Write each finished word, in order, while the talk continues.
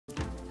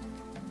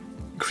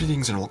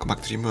Greetings and welcome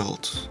back to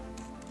Rimworld.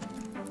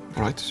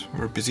 Alright,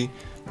 we're busy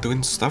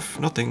doing stuff,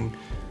 nothing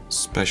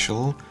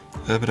special,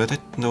 but I did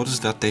notice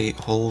that they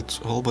hold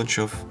a whole bunch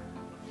of,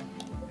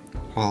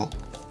 well,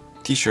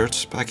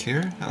 t-shirts back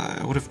here.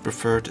 I would have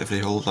preferred if they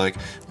hold like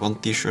one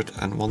t-shirt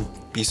and one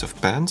piece of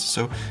pants,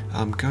 so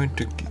I'm going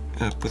to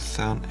put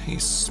down a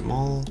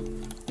small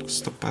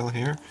stockpile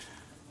here,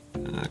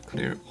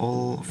 clear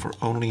all for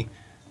only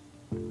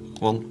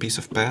one piece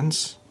of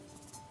pants.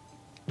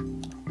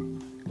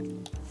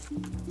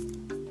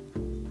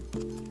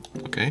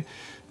 Okay,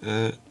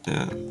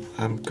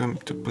 I'm going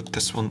to put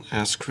this one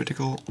as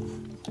critical.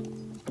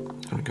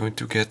 I'm going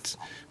to get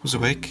who's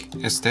awake,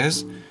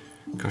 Estes,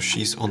 because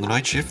she's on the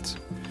night shift.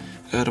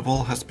 The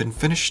wall has been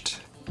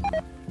finished,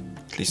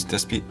 at least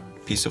this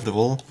piece of the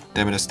wall.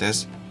 Damn it,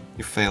 Estes,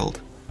 you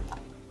failed.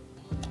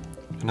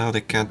 And now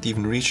they can't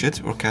even reach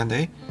it, or can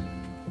they?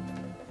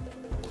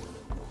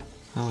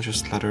 I'll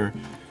just let her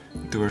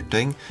do her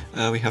thing.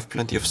 We have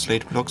plenty of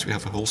slate blocks, we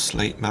have a whole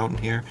slate mountain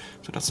here,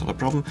 so that's not a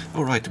problem.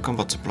 Oh right, the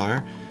combat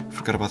supplier,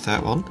 forgot about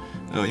that one.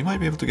 You might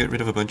be able to get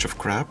rid of a bunch of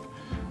crap,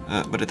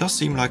 but it does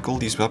seem like all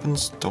these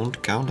weapons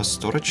don't count as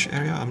storage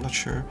area. I'm not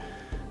sure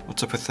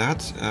what's up with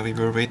that. We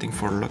were waiting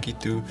for Lucky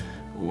to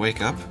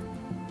wake up,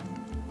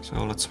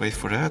 so let's wait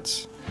for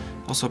that.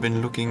 Also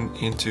been looking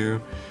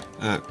into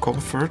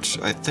comfort.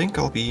 I think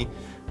I'll be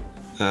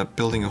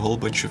building a whole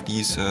bunch of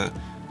these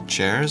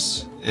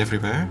chairs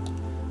everywhere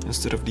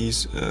instead of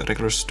these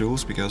regular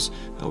stools, because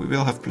we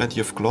will have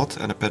plenty of cloth,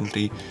 and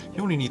apparently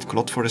you only need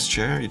cloth for this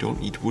chair, you don't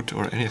need wood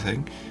or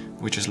anything,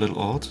 which is a little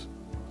odd,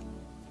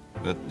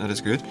 but that is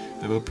good.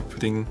 I will be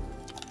putting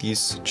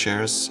these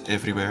chairs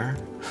everywhere.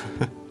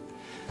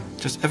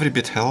 Just every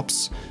bit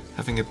helps,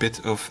 having a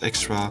bit of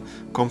extra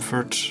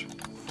comfort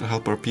to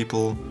help our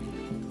people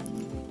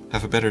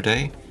have a better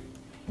day.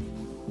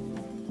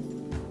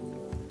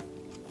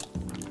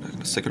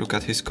 Let's take a look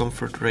at his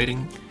comfort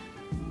rating.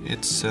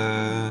 It's,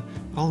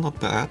 well, not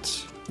bad.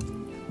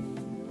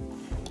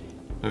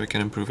 But we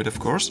can improve it, of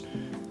course.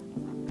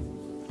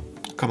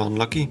 Come on,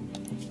 Lucky.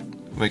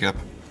 Wake up.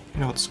 You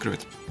know what, screw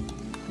it.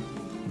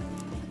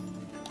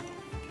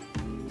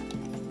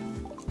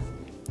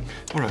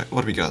 Alright,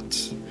 what do we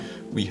got?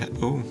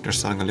 Oh, they're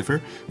selling a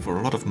liver for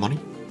a lot of money.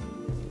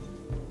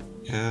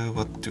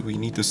 What do we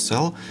need to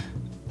sell?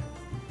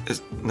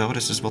 No,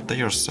 this is what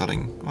they are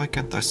selling. Why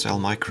can't I sell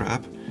my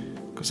crap?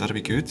 Because that'd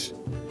be good.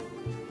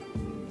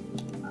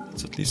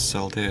 Let's at least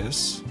sell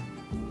this.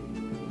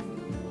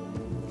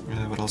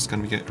 What else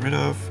can we get rid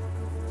of?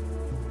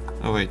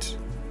 Oh wait.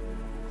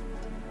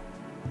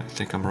 I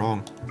think I'm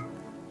wrong.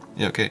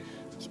 Yeah, okay.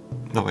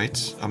 No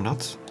wait, I'm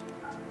not.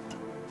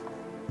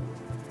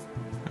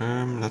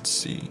 Let's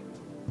see.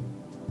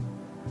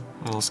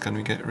 What else can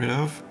we get rid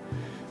of?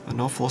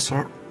 An awful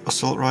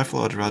assault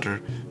rifle, I'd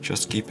rather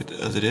just keep it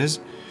as it is.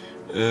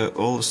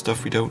 All the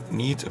stuff we don't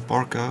need, a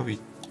parka, we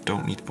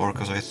don't need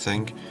parkas, I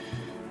think.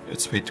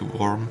 It's way too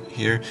warm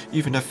here.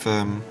 Even if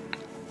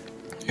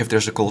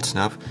there's a cold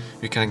snap,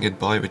 we can get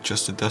by with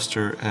just a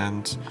duster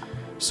and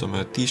some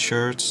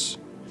t-shirts.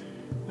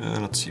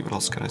 Let's see, what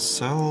else can I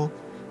sell?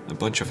 A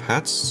bunch of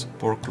hats,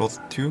 pork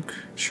cloth toque,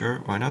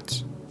 sure, why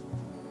not?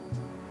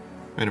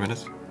 Wait a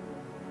minute.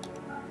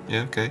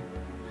 Yeah, okay.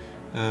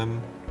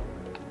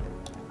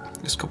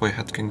 This cowboy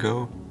hat can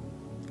go.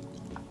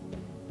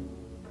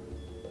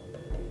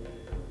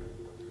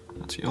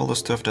 Let's see, all the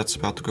stuff that's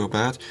about to go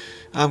bad.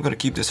 I'm gonna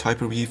keep this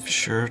hyperweave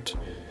shirt,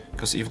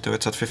 because even though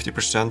it's at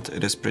 50%,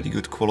 it is pretty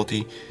good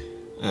quality.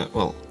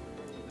 Well,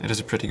 it is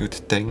a pretty good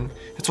thing.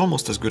 It's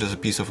almost as good as a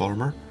piece of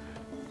armor.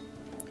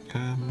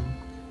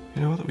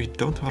 You know what, we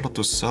don't have a lot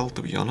to sell,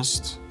 to be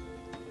honest.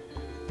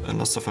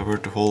 Unless if I were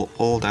to haul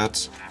all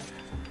that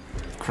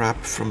crap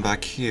from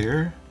back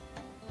here.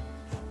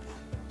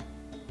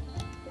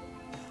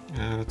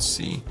 Let's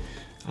see.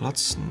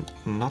 Let's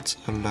not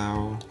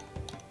allow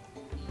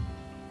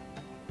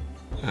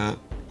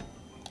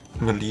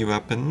melee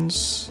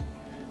weapons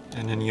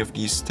and any of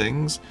these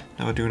things.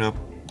 Now I do not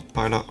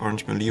pile out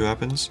orange melee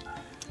weapons.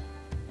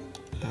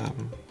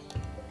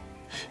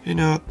 You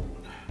know,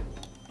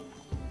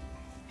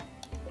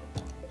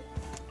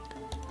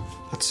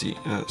 let's see.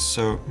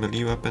 So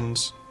melee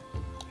weapons,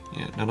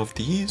 yeah, none of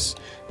these.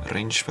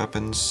 Ranged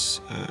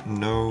weapons,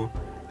 no.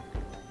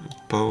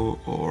 Bow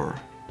or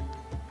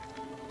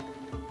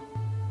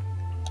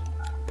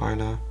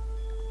pila.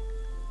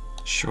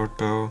 Short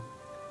bow.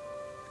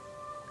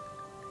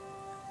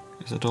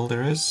 Is that all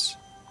there is?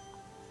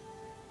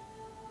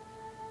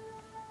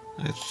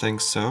 I think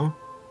so.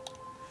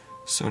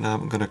 So now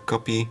I'm gonna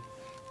copy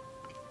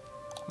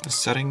the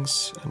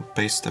settings and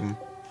paste them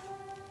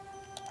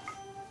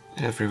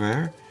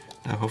everywhere.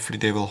 Now hopefully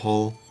they will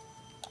haul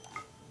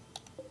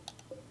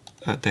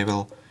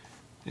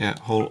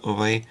haul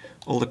away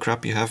all the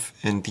crap you have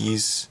in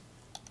these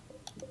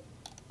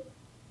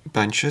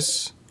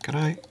benches. Can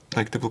I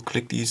like double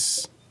click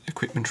these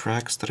equipment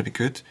racks? That'd be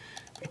good.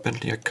 But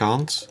apparently I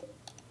can't.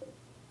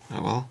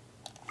 Oh well.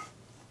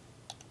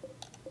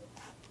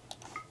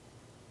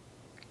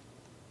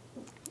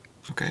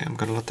 Okay, I'm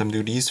gonna let them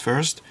do these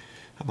first.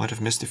 I might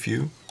have missed a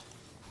few.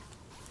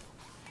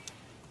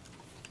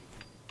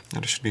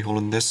 Now there should be a hole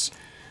in this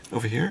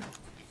over here,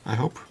 I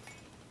hope.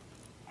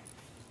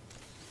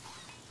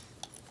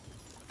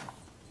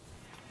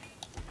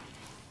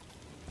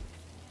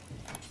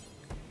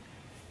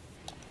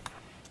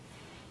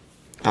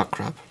 Oh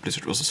crap,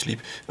 Blizzard was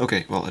asleep.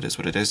 Okay, well, it is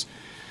what it is.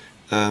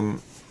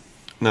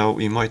 Now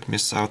we might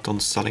miss out on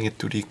selling it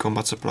to the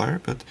combat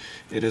supplier, but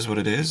it is what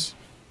it is.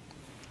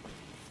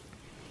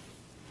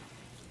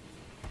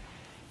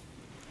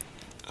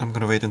 I'm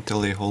gonna wait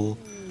until they haul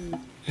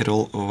it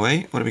all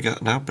away. What do we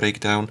got now?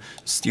 Breakdown,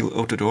 steel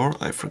auto door.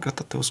 I forgot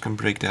that those can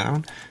break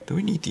down. Do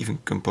we need even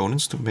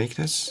components to make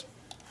this?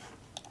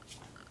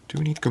 Do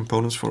we need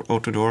components for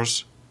auto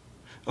doors?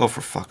 Oh,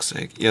 for fuck's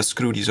sake. Yeah,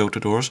 screw these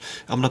auto doors.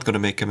 I'm not gonna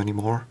make them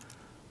anymore.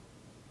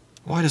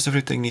 Why does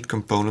everything need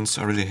components?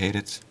 I really hate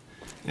it.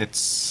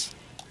 It's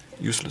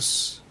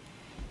useless.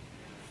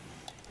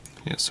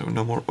 Yeah, so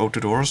no more auto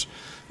doors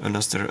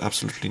unless they're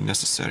absolutely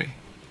necessary.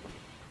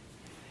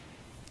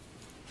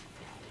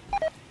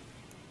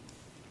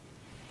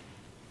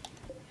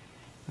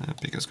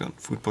 Pig got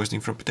food poisoning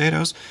from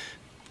potatoes.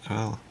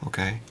 Well,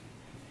 okay.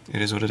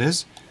 It is what it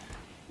is.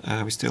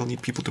 We still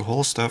need people to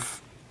haul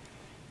stuff.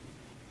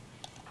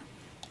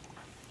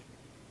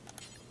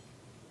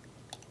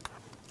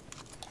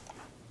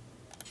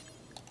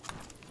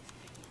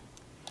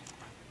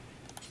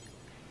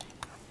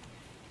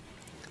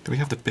 Do we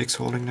have the pigs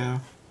hauling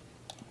now?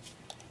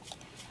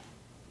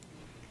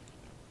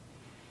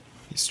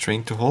 He's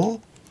trained to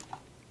haul?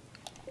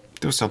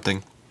 Do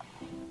something.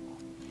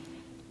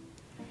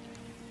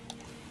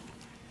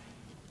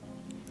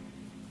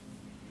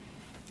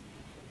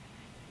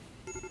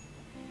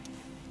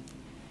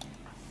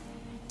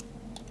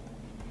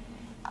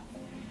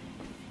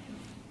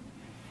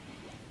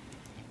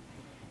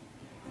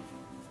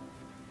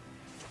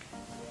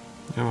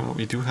 Well,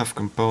 we do have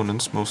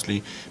components,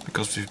 mostly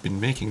because we've been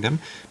making them.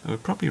 We're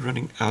probably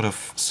running out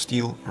of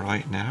steel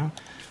right now,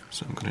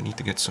 so I'm gonna need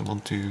to get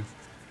someone to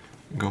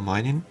go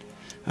mining.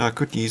 I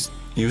could use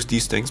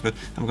these things, but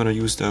I'm gonna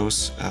use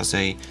those as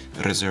a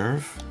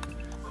reserve.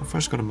 I'm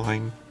first gonna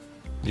mine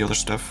the other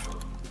stuff.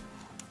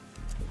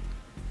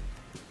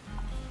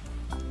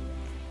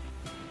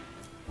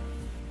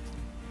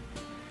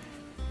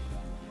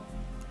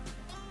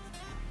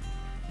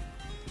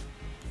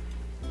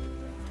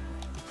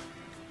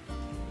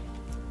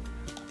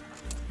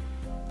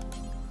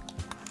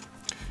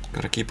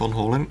 Gotta keep on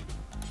hauling.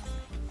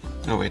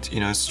 Oh wait,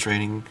 Ina is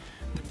training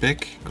the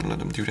pig. Gonna let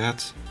him do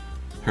that.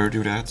 Her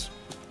do that.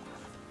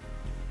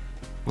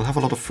 We'll have a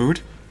lot of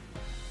food.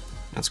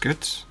 That's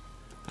good.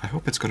 I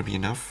hope it's gonna be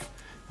enough.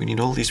 We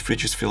need all these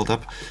fridges filled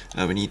up.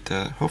 We need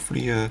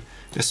hopefully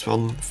this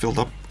one filled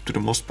up to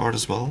the most part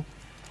as well.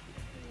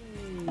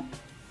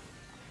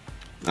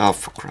 Oh,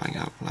 for crying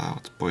out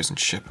loud. Poison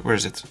ship. Where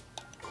is it?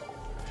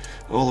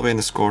 All the way in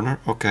this corner.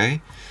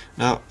 Okay.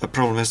 Now, the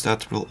problem is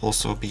that we'll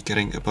also be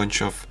getting a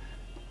bunch of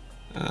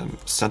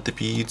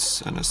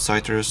centipedes and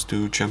scythers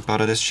to jump out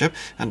of this ship,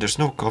 and there's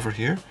no cover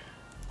here.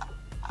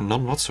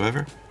 None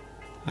whatsoever.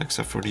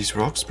 Except for these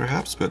rocks,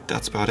 perhaps, but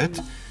that's about it.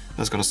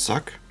 That's gonna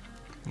suck.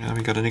 And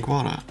we got an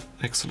iguana.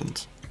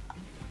 Excellent.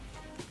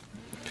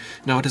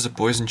 Now, it is a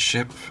poison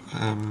ship.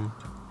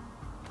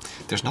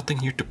 There's nothing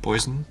here to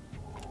poison.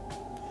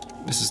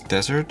 This is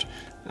desert,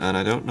 and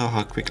I don't know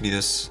how quickly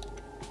this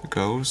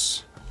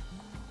goes.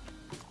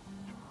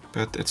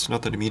 But it's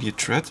not an immediate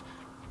threat.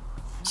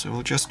 So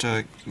we'll just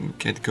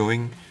get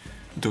going,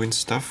 doing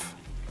stuff.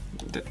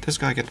 This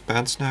guy get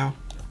pants now.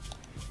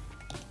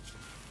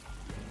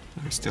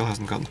 He still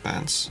hasn't gotten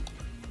pants.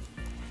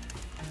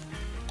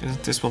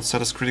 Isn't this one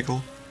set as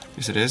critical?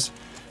 Yes it is.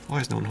 Why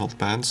is no one hold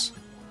pants?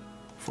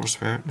 Force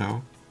fair?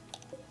 No.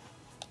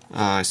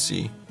 Ah, I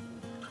see.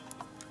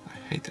 I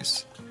hate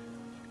this.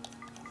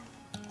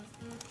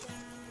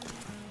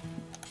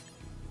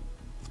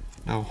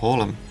 Now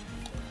haul him.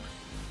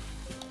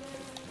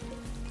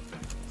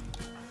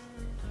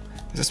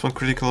 Is this one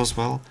critical as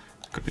well?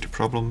 Could be the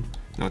problem.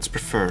 No, it's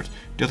preferred.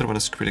 The other one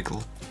is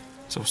critical.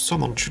 So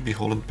someone should be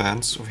hauling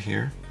pants over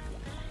here.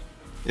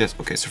 Yes,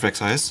 okay,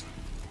 Survex eyes.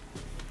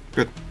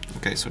 Good.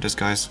 Okay, so this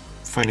guy's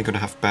finally gonna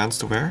have pants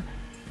to wear.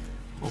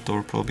 Although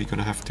we're probably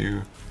gonna have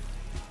to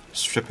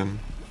strip him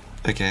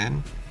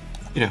again.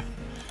 You know,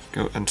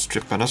 go and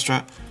strip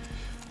Panastra.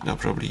 Now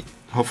probably,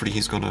 hopefully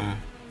he's gonna...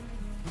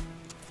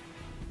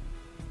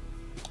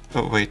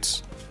 Oh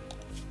wait.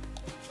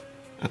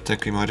 I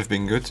think we might have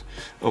been good.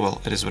 Oh well,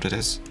 it is what it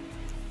is.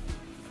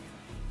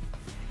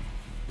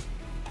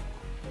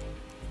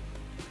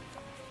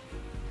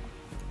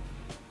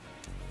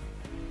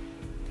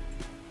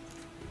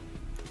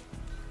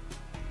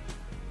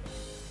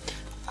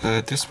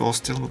 This wall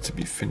still needs to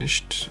be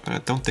finished. I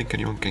don't think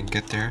anyone can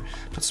get there.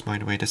 Let's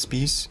mine away this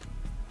piece.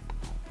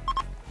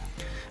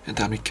 And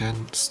then we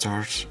can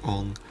start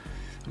on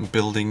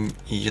building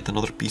yet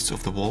another piece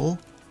of the wall.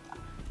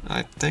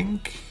 I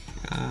think...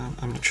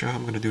 I'm not sure how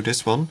I'm gonna do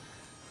this one.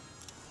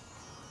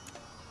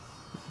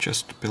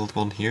 Just build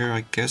one here,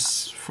 I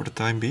guess, for the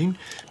time being.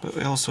 But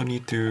we also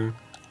need to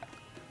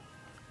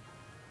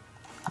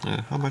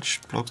How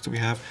much blocks do we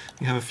have?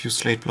 We have a few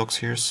slate blocks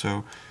here,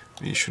 so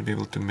we should be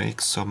able to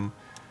make some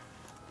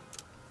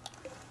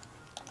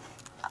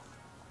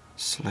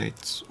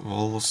slate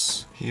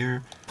walls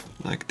here,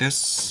 like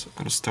this. I'm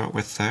gonna start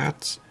with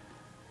that.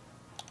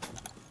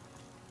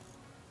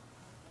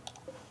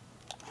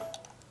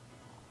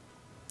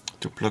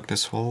 To plug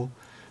this hole,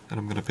 and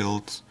I'm gonna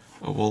build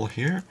a wall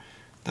here.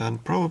 Then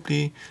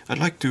probably I'd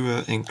like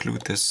to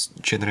include this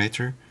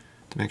generator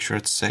to make sure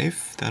it's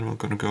safe. Then we're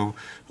gonna go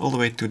all the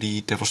way to the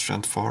Devil's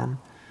Strand farm,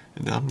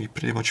 and then we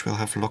pretty much will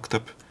have locked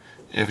up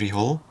every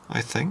hole,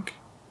 I think.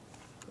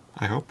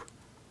 I hope.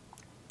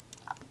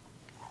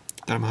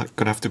 Then I'm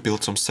gonna have to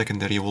build some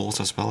secondary walls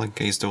as well in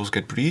case those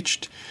get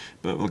breached,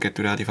 but we'll get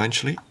to that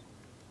eventually.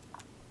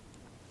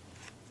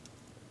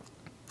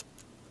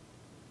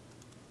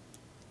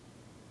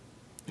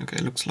 Okay,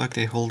 looks like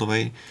they hold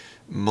away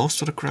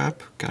most of the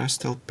crap. Can I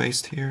still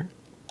paste here?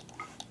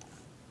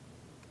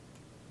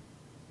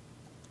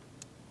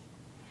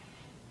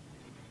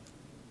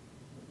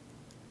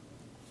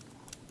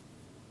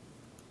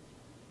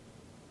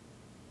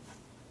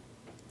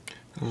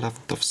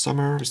 "11th of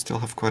summer, we still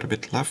have quite a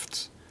bit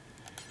left.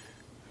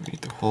 We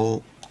need to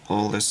haul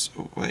all this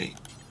away.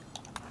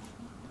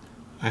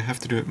 I have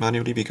to do it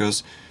manually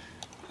because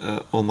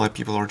all my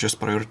people are just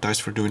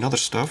prioritized for doing other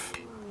stuff.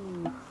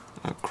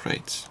 Oh,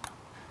 great.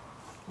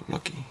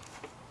 Lucky.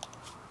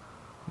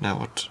 Now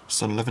what?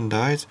 Son Levin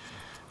died?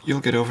 You'll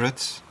get over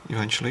it,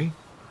 eventually.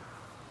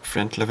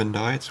 Friend Levin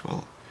died?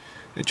 Well,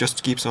 it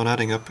just keeps on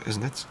adding up,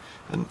 isn't it?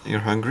 And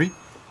you're hungry?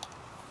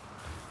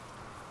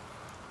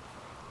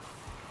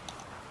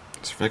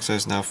 So Rexa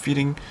is now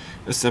feeding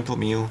a simple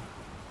meal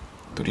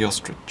to the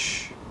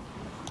ostrich.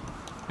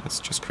 That's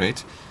just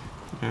great.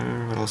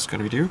 What else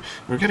can we do?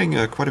 We're getting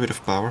quite a bit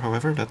of power,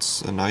 however,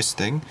 that's a nice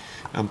thing.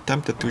 I'm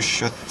tempted to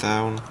shut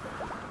down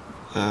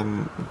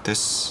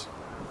this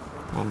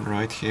one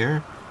right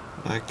here.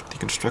 Like,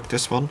 deconstruct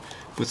this one,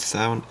 put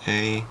down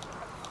a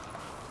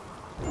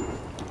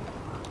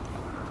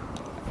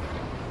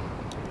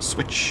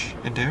switch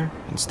in there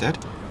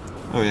instead.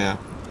 Oh yeah,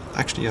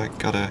 actually I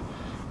gotta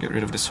get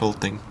rid of this whole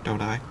thing,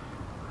 don't I?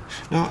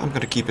 No, I'm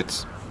gonna keep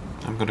it.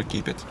 I'm gonna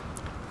keep it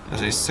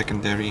as a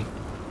secondary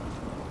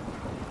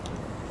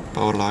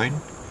power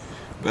line,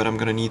 but I'm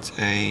gonna need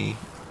a...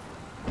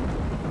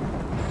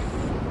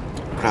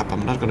 Crap,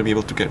 I'm not gonna be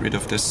able to get rid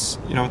of this.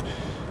 You know what?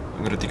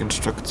 I'm gonna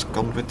deconstruct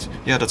conduit.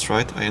 Yeah, that's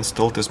right, I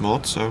installed this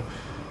mod, so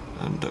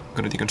I'm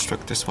gonna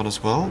deconstruct this one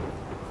as well.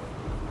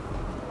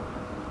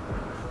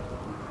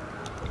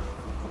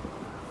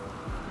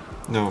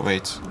 No,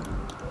 wait.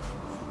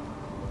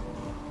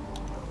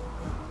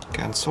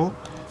 Cancel.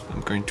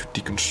 I'm going to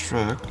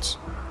deconstruct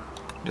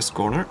this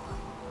corner,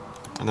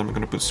 and then I'm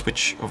gonna put a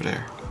switch over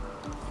there.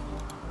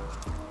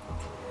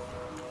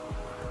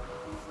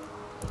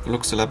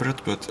 Looks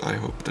elaborate, but I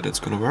hope that it's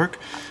gonna work.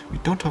 We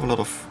don't have a lot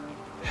of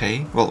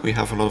hay. Well, we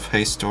have a lot of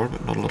hay stored,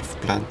 but not a lot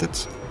of planted.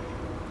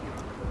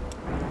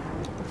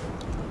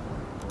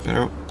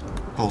 Pero,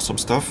 wholesome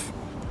stuff.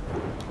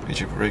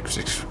 Major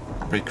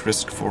break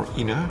risk for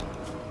Ina.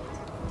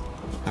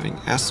 Having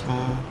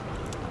asthma.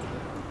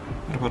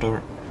 What about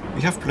our...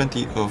 We have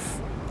plenty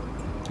of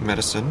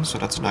medicine, so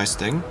that's a nice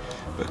thing.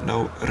 But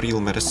no real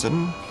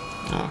medicine.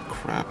 Oh,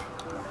 crap.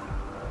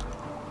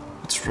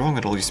 What's wrong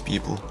with all these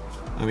people?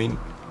 I mean...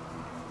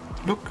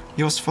 Look,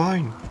 he was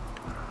fine.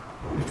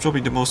 He's probably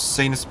the most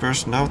sanest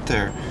person out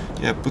there.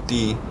 Yeah, put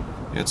the...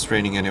 Yeah, it's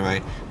raining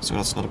anyway, so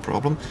that's not a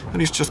problem.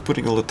 And he's just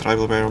putting all the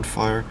tribal ware on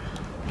fire.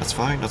 That's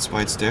fine, that's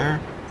why it's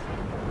there.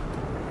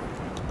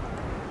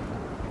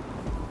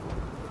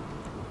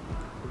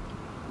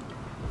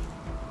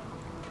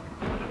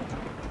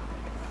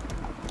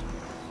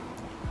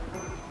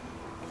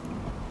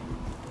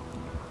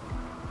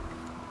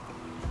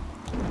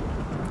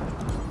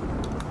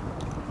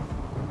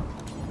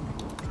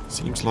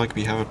 Seems like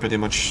we have a pretty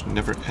much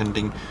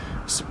never-ending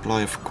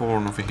supply of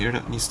corn over here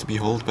that needs to be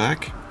hauled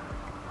back.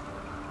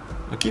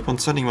 I keep on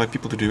sending my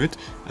people to do it,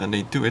 and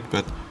they do it,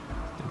 but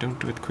they don't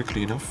do it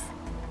quickly enough.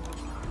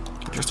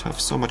 I just have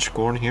so much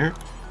corn here,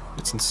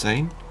 it's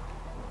insane.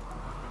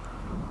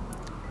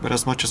 But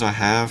as much as I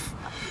have,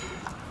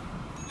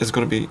 it's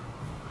gonna be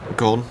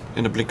gone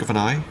in a blink of an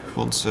eye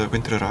once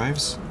winter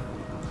arrives.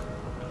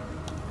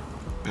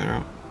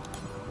 Pero,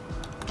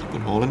 keep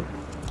on hauling.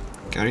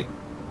 Carry.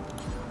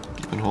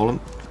 Keep on hauling.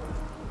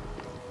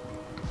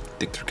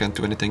 Dictor can't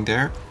do anything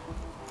there.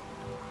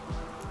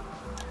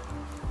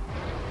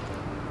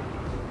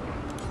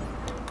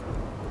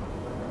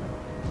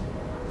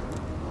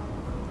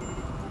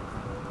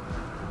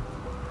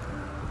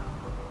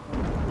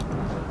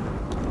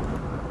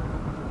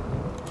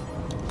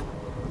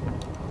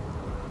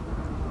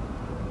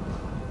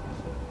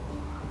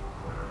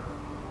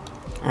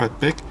 Alright,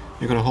 Pig,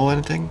 you gonna haul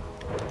anything?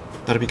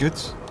 That'd be good.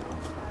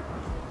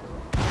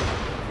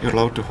 You're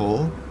allowed to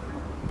haul,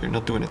 but you're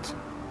not doing it.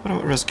 What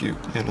about rescue?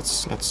 Yeah,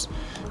 let's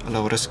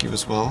allow rescue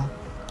as well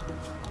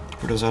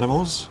for those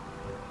animals.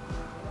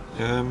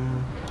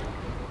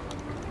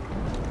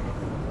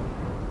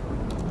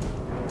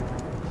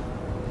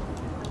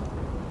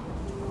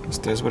 Is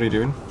this what are you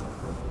doing?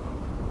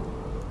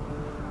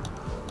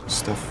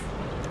 Stuff.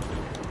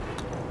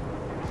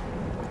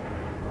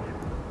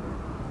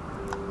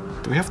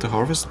 Do we have to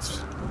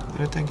harvest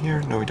anything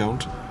here? No, we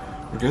don't.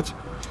 We're good.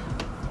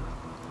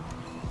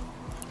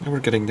 And we're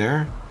getting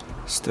there.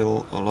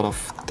 Still a lot of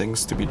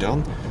things to be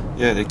done.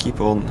 Yeah, they keep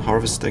on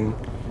harvesting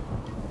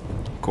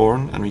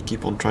corn and we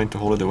keep on trying to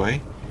haul it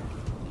away.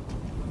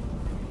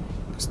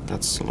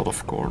 That's a lot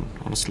of corn,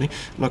 honestly.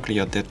 Luckily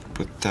I did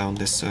put down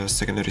this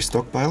secondary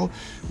stockpile,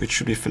 which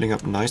should be filling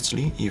up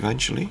nicely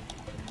eventually.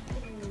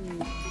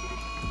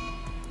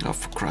 Oh,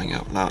 for crying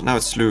out loud. Now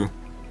it's Lou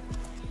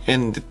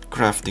in the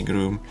crafting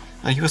room,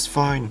 and he was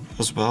fine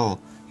as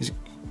well.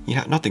 He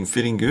had nothing,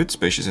 feeling good,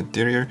 spacious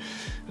interior.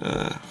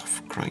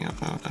 For crying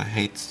out loud, I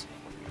hate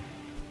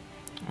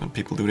when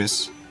people do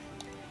this.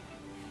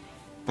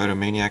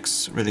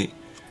 Pyromaniacs really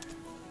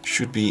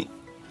should be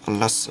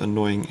less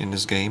annoying in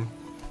this game.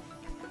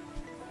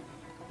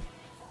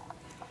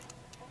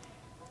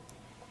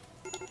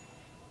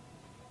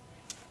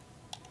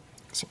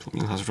 Simple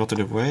meal has rotted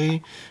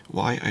away.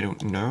 Why? I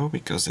don't know,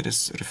 because it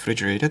is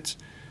refrigerated.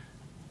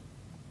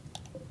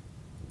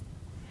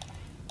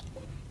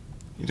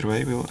 Either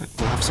way, we'll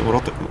have some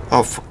rotted...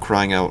 Oh, for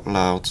crying out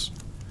loud.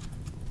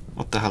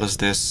 What the hell is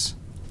this?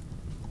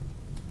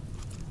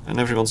 And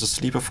everyone's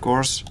asleep, of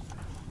course.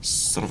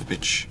 Son of a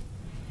bitch.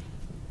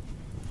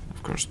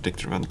 Of course,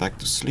 Victor went back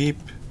to sleep.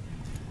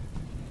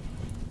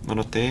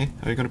 Manote,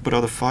 are you gonna put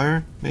out a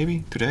fire?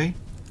 Maybe? Today?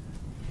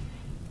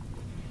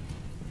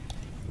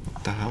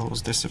 What the hell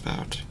was this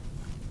about?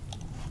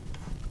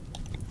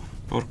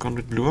 Power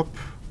conduit blew up?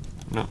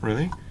 Not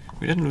really.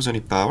 We didn't lose any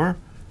power.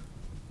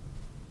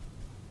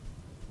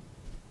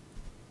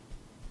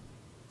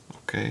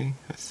 Okay,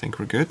 I think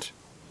we're good.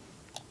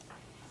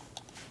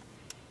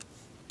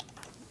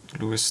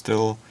 Lou is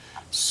still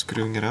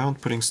screwing around,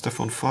 putting stuff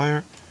on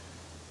fire.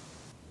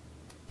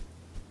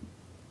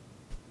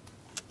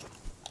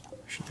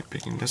 Should be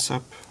picking this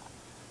up.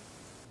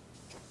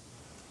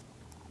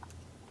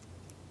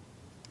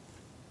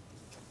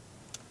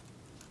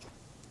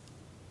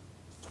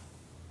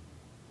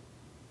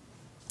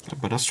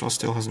 Banastra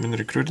still hasn't been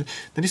recruited.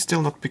 Did he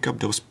still not pick up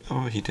those?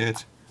 Oh, he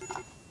did.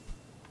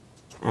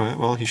 Alright,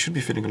 well, he should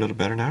be feeling a little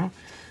better now.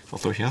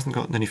 Although he hasn't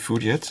gotten any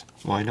food yet.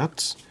 Why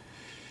not?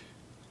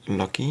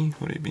 Lucky,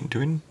 what have you been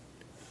doing?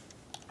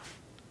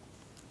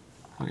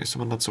 Okay,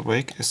 someone that's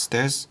awake.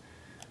 Estes,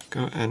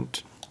 go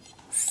and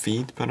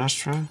feed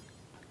Banastra.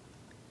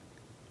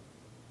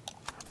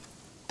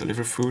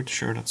 Deliver food,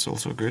 sure, that's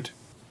also good.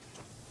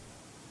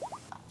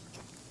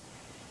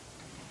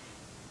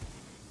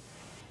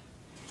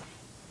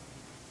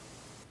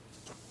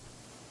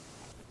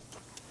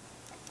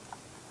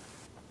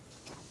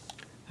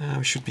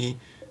 We should be,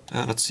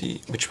 let's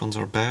see, which ones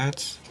are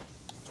bad.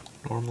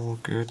 Normal,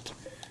 good,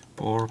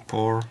 poor,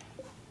 poor.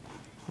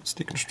 Let's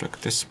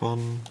deconstruct this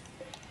one.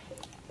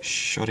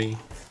 Shoddy,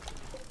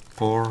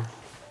 poor,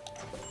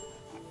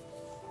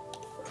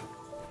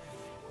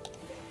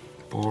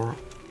 poor.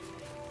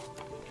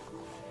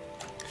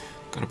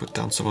 Gonna put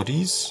down some of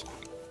these.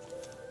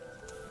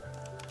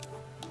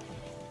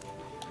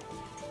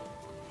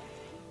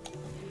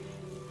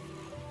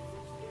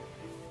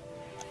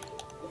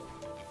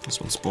 This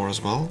one's poor as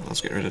well.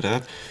 Let's get rid of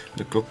that.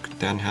 The cook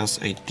then has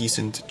a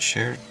decent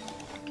chair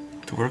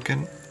to work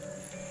in.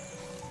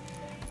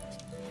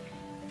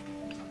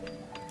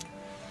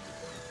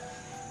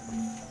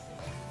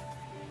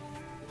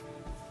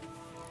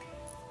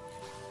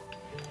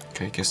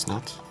 Okay, guess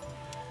not.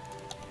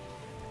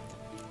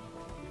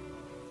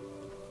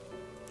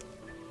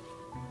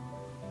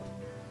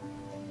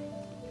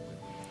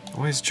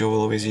 Why is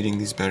Joel always eating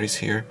these berries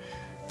here?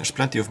 There's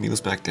plenty of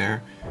meals back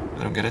there.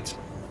 I don't get it.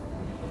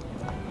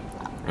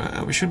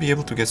 We should be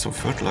able to get some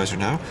fertilizer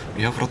now.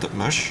 We have rotted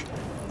mush.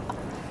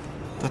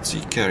 Let's see,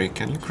 Carrie,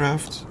 can you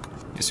craft?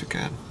 Yes, you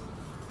can.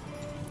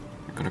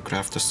 You're gonna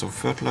craft us some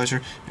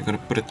fertilizer. You're gonna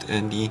put it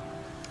in the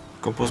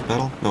compost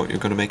barrel. No, you're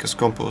gonna make us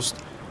compost.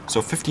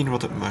 So 15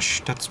 rotted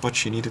mush, that's what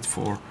she needed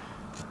for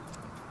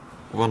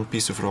one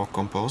piece of raw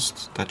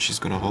compost that she's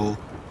gonna haul.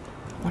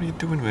 What are you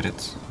doing with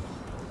it?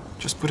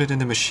 Just put it in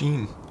the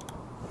machine.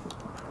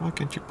 Why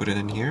can't you put it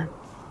in here?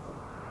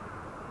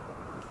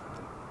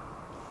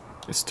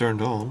 It's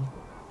turned on.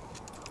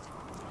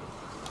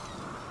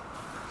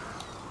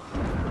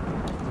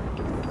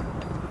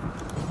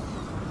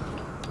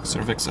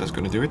 Cervexa is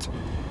gonna do it.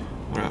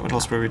 Alright, what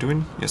else were we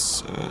doing?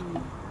 Yes,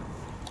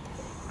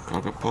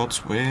 cargo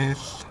pods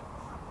with...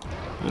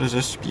 what is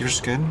this? Beaver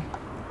skin.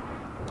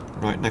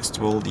 Right next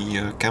to all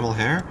the camel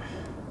hair.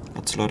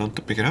 Let's slow down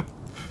to pick it up.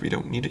 We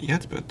don't need it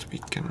yet, but we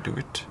can do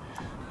it.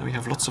 And we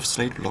have lots of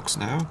slate blocks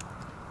now.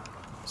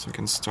 So we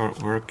can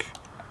start work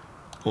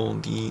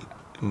on the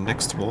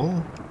next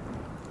wall.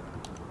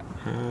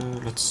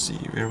 Let's see,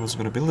 where was I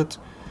gonna build it?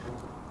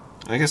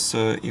 I guess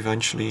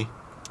eventually.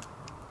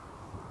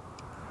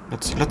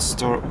 Let's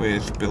start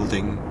with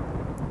building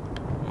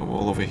a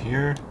wall over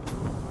here,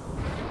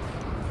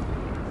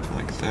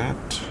 like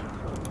that,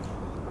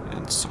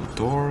 and some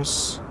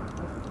doors.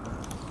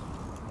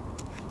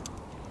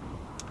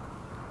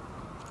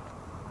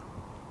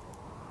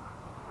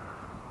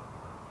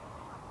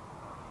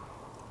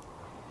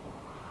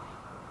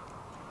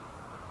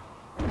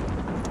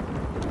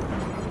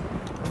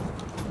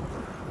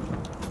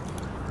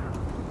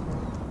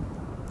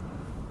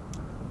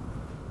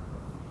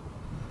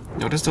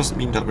 Now this doesn't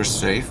mean that we're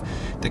safe.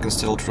 They can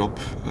still drop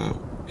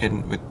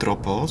in with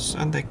drop pods,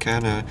 and they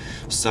can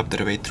stab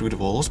their way through the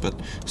walls, but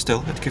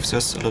still it gives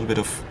us a little bit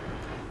of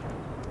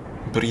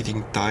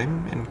breathing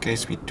time in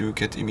case we do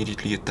get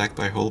immediately attacked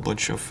by a whole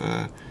bunch of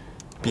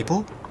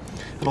people.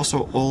 And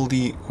also all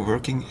the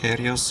working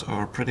areas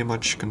are pretty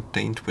much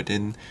contained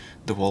within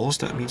the walls.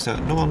 That means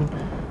that no one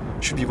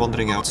should be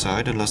wandering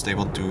outside unless they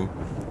want to.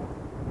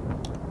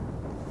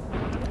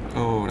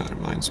 Oh, that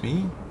reminds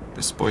me.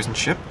 This poison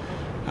ship.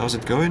 How's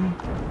it going?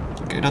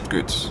 Okay, not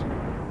good.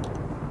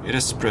 It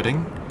is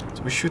spreading,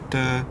 so we should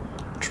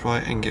try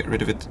and get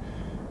rid of it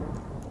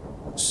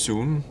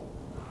soon.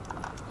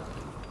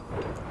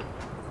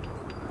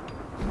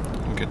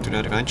 We'll get to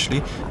that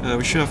eventually.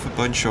 We should have a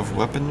bunch of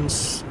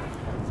weapons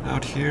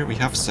out here. We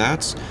have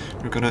Zats.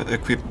 We're gonna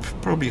equip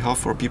probably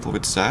half our people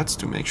with Zats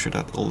to make sure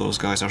that all those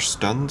guys are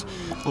stunned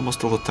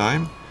almost all the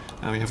time.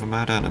 And we have a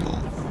mad animal.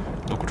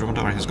 Local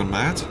Dromedary has gone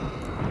mad.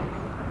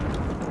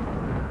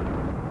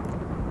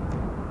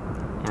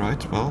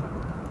 Alright, well,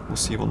 we'll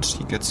see once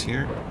he gets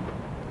here.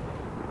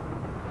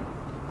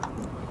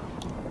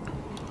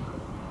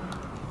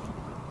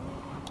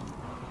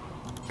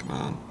 Come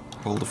on,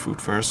 hold the food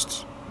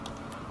first.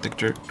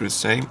 Victor, do the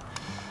same.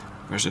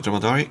 Where's the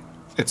Dromedary?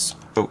 It's...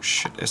 oh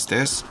shit, it's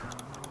this.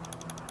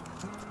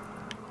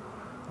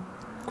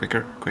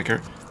 Quicker,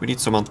 quicker. We need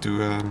someone to...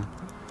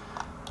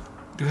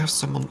 do you have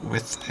someone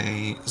with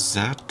a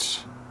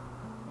Zat?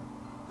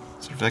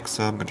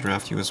 Cervexa, I'm gonna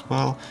draft you as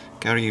well.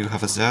 Gary, you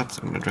have a Zat,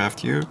 I'm gonna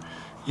draft you.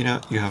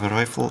 Ina, you have a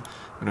rifle,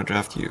 I'm gonna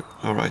draft you.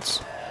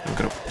 Alright, I'm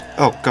gonna...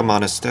 oh, come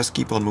on, Estes,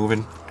 keep on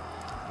moving.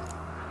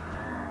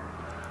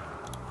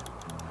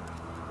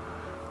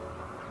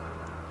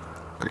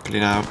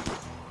 Quickly now.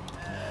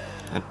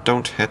 And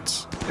don't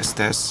hit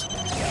Estes.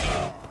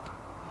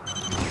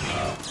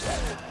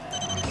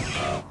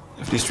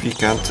 At least we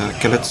can't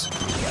kill it.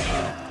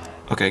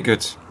 Okay,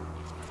 good.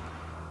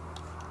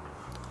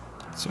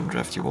 So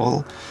draft you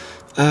all.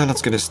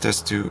 Let's get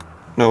Estes to...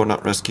 no,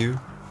 not rescue.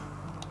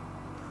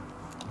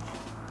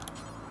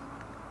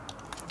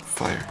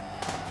 Fire.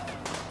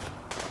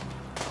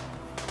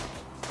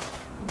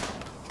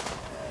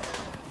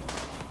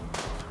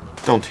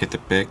 Don't hit the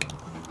pig.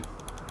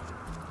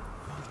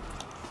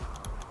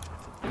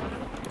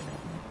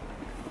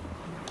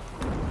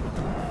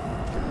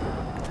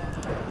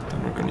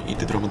 Then we're gonna eat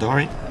the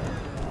Dromedary.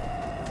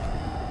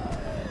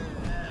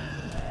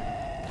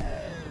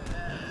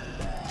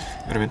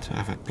 Wait a minute, I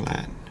have a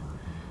plan.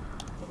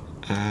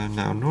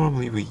 Now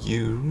normally we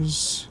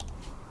use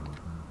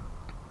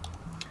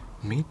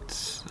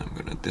meat. I'm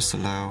gonna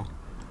disallow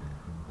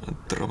a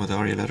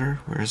Dromedary letter.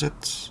 Where is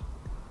it?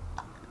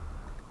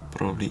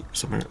 Probably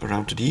somewhere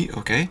around the D,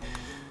 okay.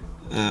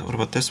 What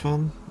about this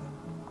one?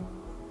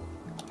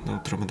 No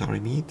Dromedary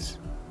meat.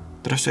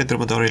 Did I say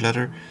Dromedary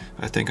leather?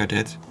 I think I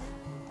did.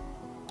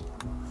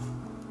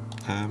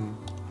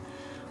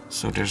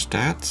 So there's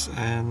that,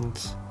 and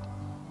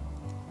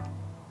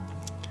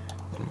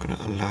I'm gonna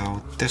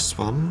allow this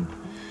one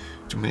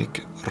to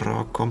make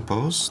raw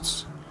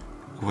compost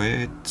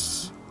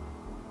with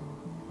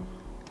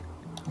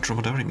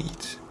Dromedary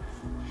meat.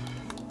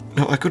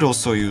 Now I could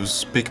also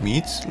use pig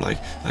meat, like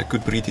I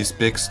could breed these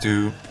pigs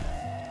to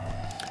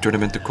turn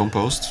them into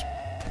compost.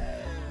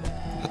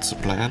 That's the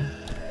plan.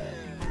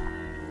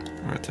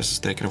 Alright, this is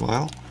taking a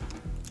while.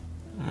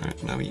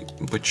 Alright, now we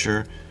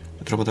butcher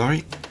the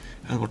Dromedary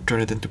and we'll turn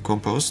it into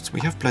compost.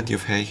 We have plenty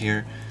of hay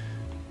here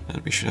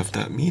and we should have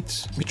that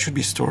meat. Meat should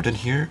be stored in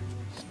here.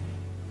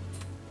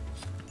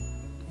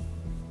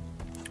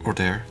 Or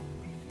there.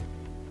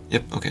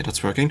 Yep, okay,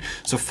 that's working.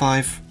 So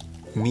 5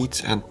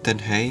 meat and 10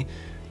 hay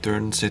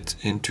turns it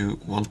into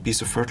 1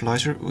 piece of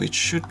fertilizer, which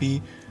should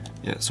be...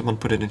 yeah, someone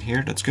put it in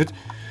here, that's good.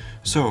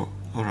 So,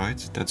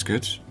 alright, that's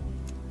good.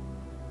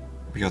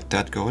 We got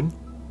that going.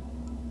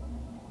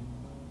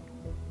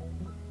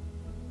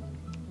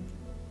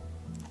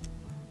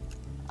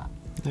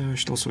 Now we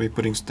should also be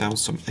putting down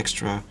some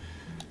extra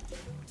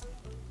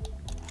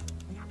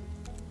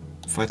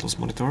vitals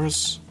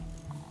monitors.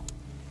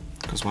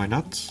 Because why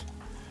not?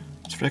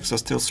 Sphrex are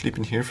still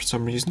sleeping here for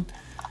some reason.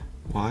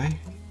 Why?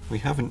 We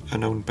have an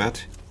unknown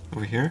bed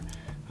over here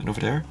and over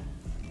there.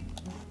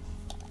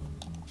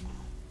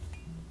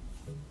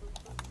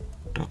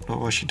 Don't know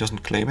why she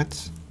doesn't claim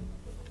it.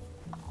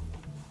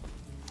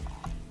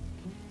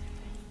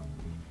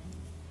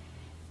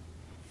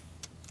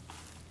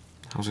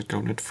 How's it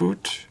going with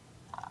food?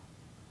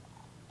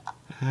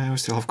 We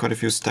still have quite a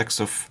few stacks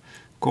of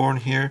corn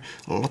here.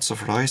 Lots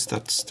of rice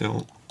that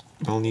still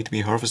will need to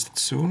be harvested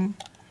soon.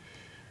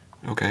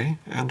 Okay,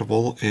 and the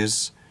wall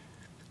is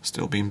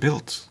still being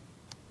built.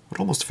 We're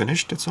almost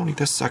finished, it's only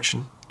this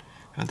section.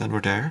 And then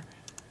we're there.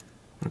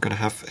 We're gonna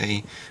have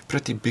a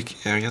pretty big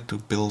area to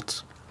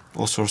build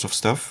all sorts of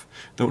stuff.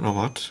 Don't know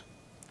what.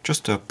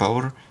 Just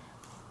power.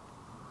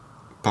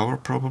 Power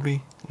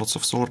probably. Lots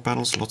of solar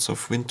panels, lots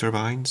of wind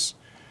turbines.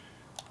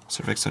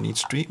 Cervexa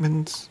needs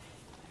treatment.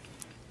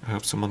 I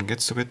hope someone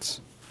gets to it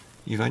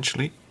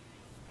eventually.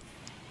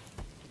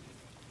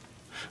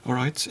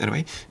 Alright,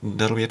 anyway,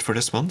 that'll be it for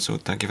this one, so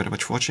thank you very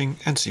much for watching,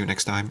 and see you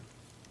next time.